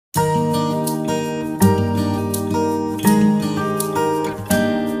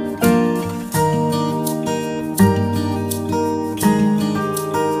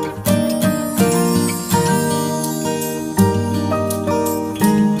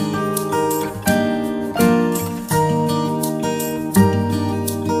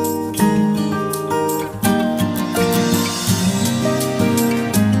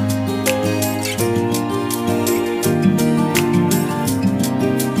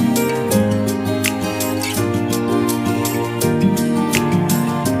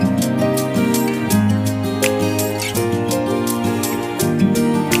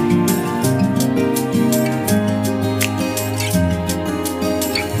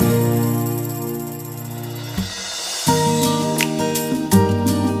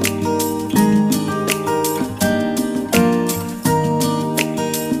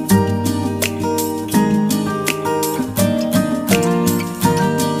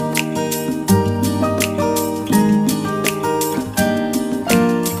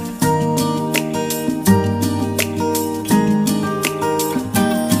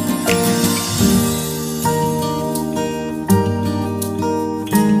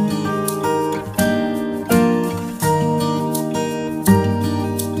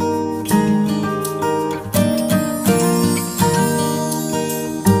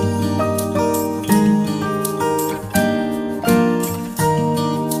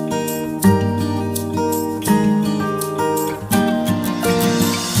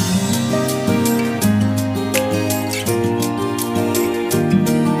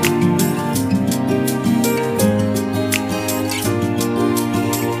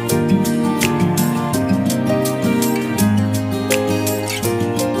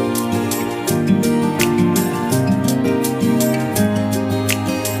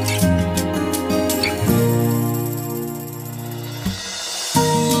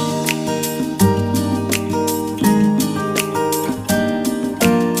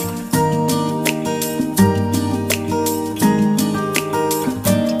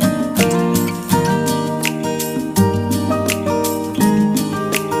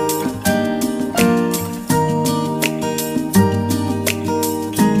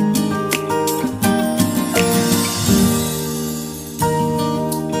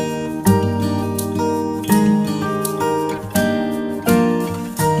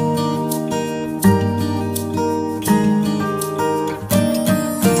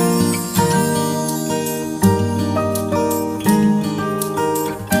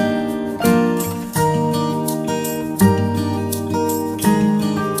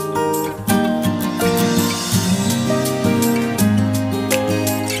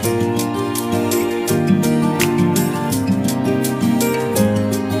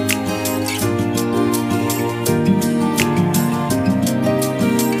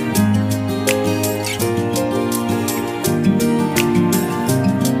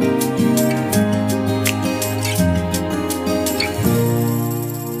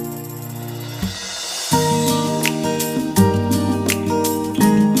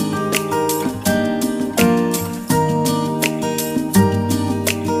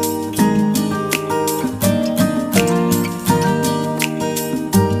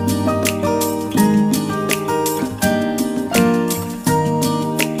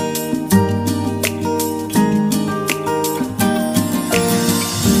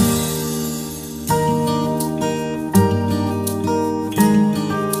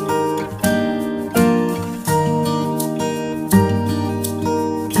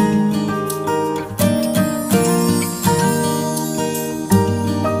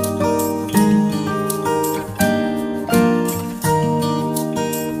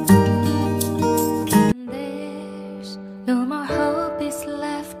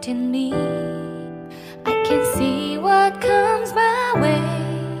left in me. I can see what comes my way,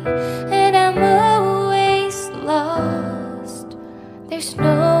 and I'm always lost. There's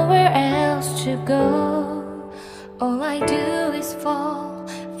nowhere else to go. All I do is fall.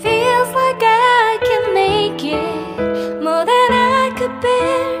 Feels like I can make it more than I could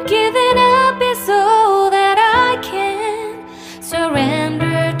bear. Giving up is all that I can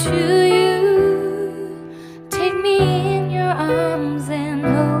surrender to you. Take me in your arms and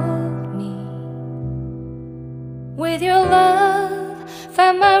hold me. With your love,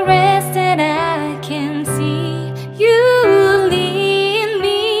 find my rest, and I can see you lead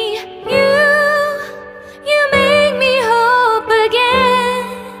me. You make me hope again.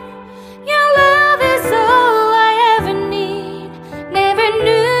 Your love is all I ever need. Never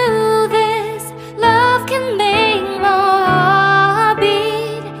knew this love can make my heart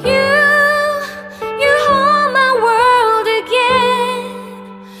beat. You hold my world again.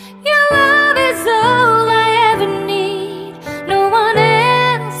 Your love is all I ever need. No one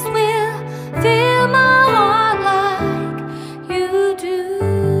else will fill my heart like you do.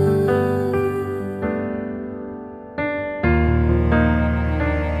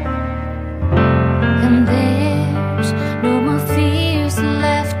 And there's no more fears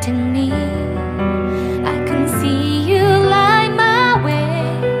left in me. I can see you light my way,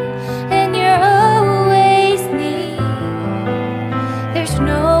 and you're always near. There's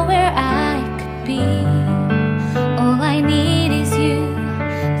nowhere I could be. All I need is you.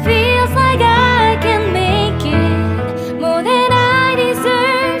 Feels like I can make it more than I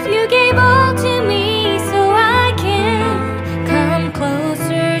deserve. You gave all to me so I can come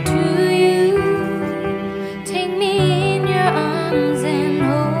closer to you. Take me in your arms and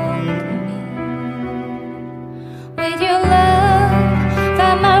hold me. With your love,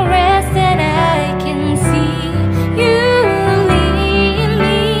 find my rest, and I can see you lead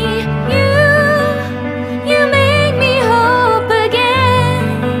me.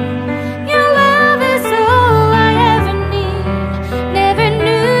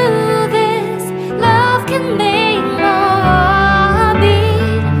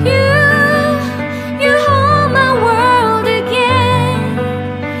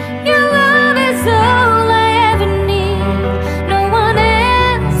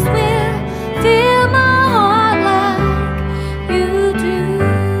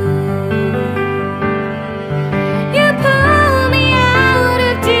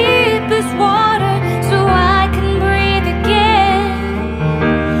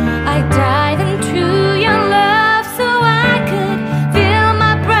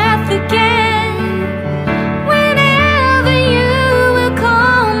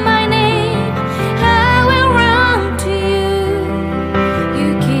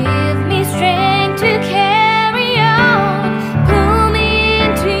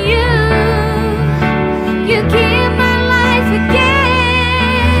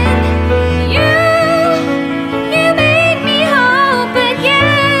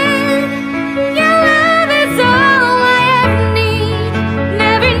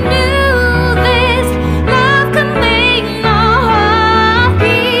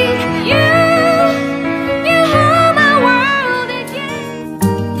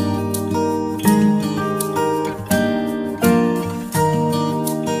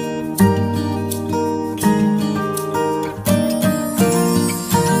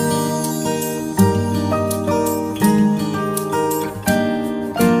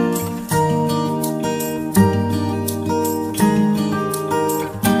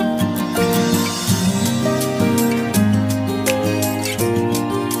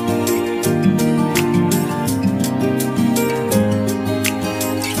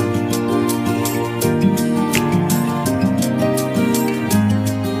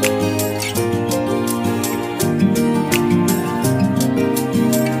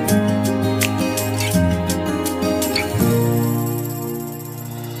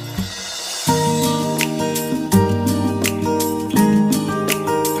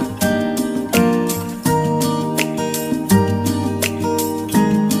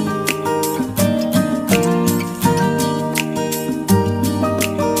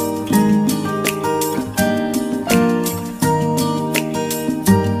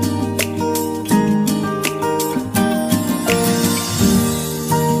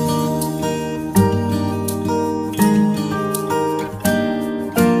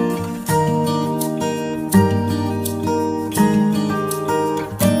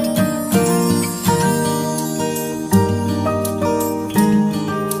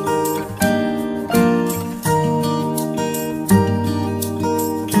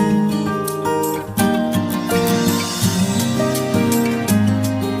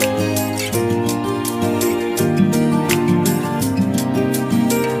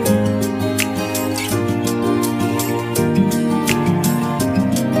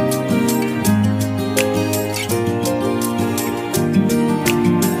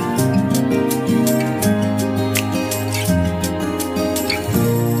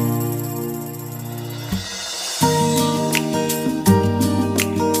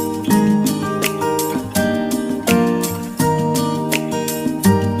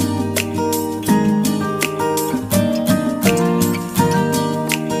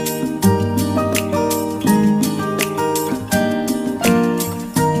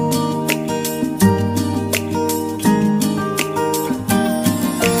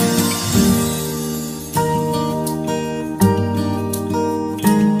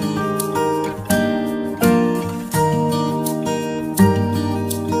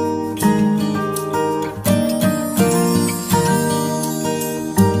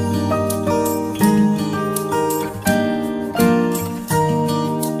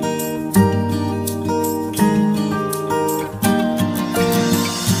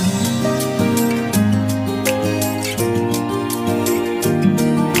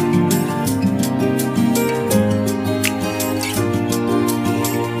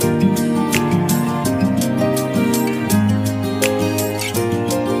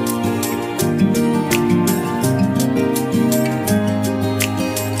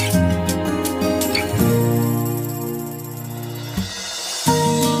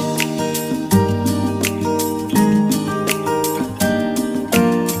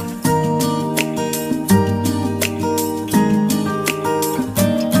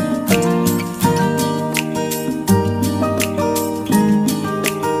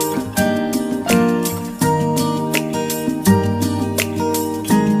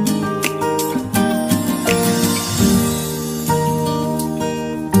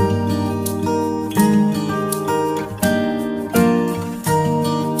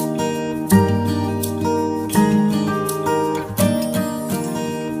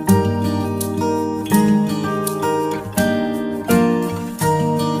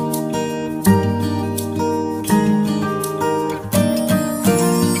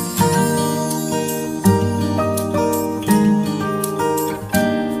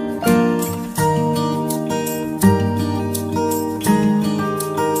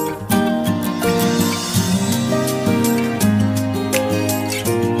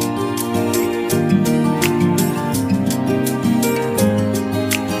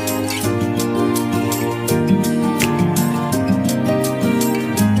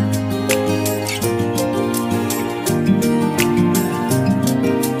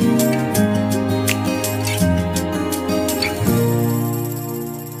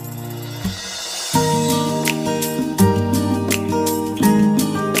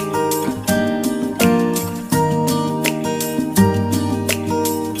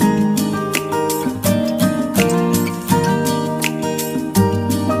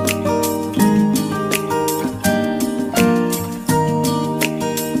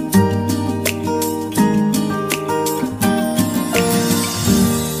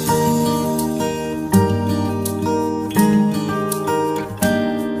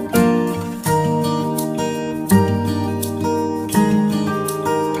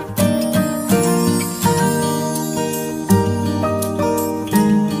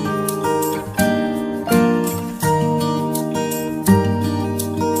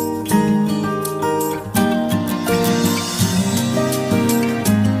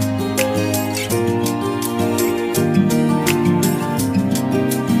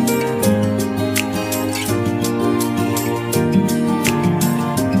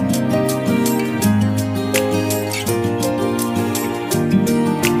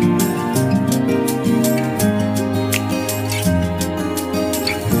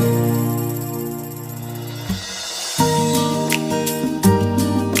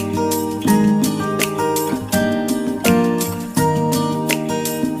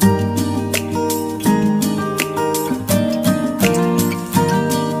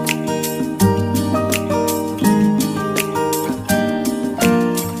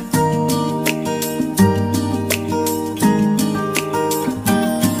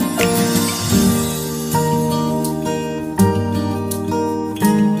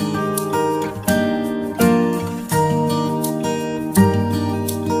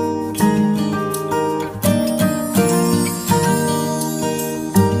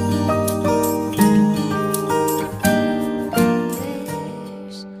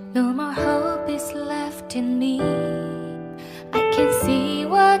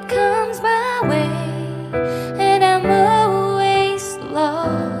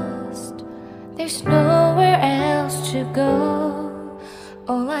 There's nowhere else to go.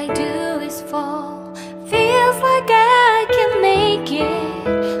 All I do is fall. Feels like I can make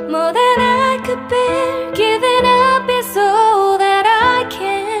it more than I could bear. Giving up is all that I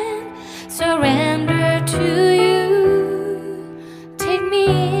can surrender to you. Take me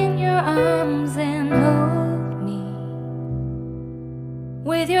in your arms and hold me.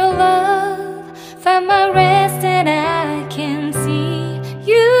 With your love, find my rest and I can see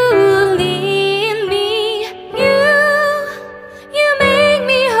you lead me. You make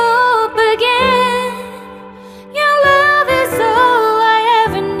me hope again. Your love is all I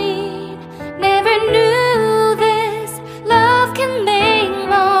ever need. Never knew this love can make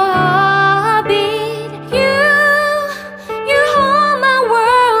my heart beat. You hold my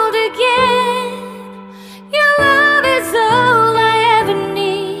world again. Your love is all I ever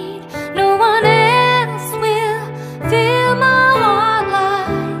need. No one else will fill my heart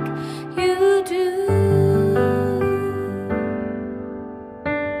like you do.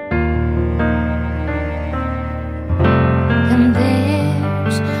 And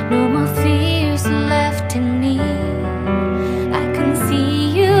there's no more fears left in me. I can see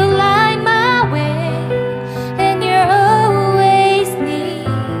you light my way, and you're always near.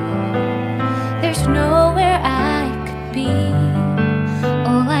 There's nowhere I could be.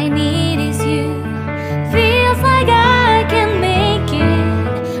 All I need is you. Feels like I can make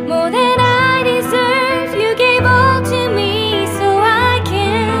it more than I deserve. You gave all to me so I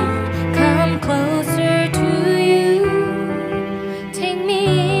can come closer to you. Take me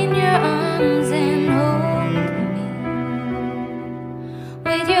in your arms and hold me.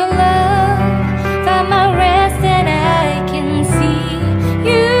 With your love,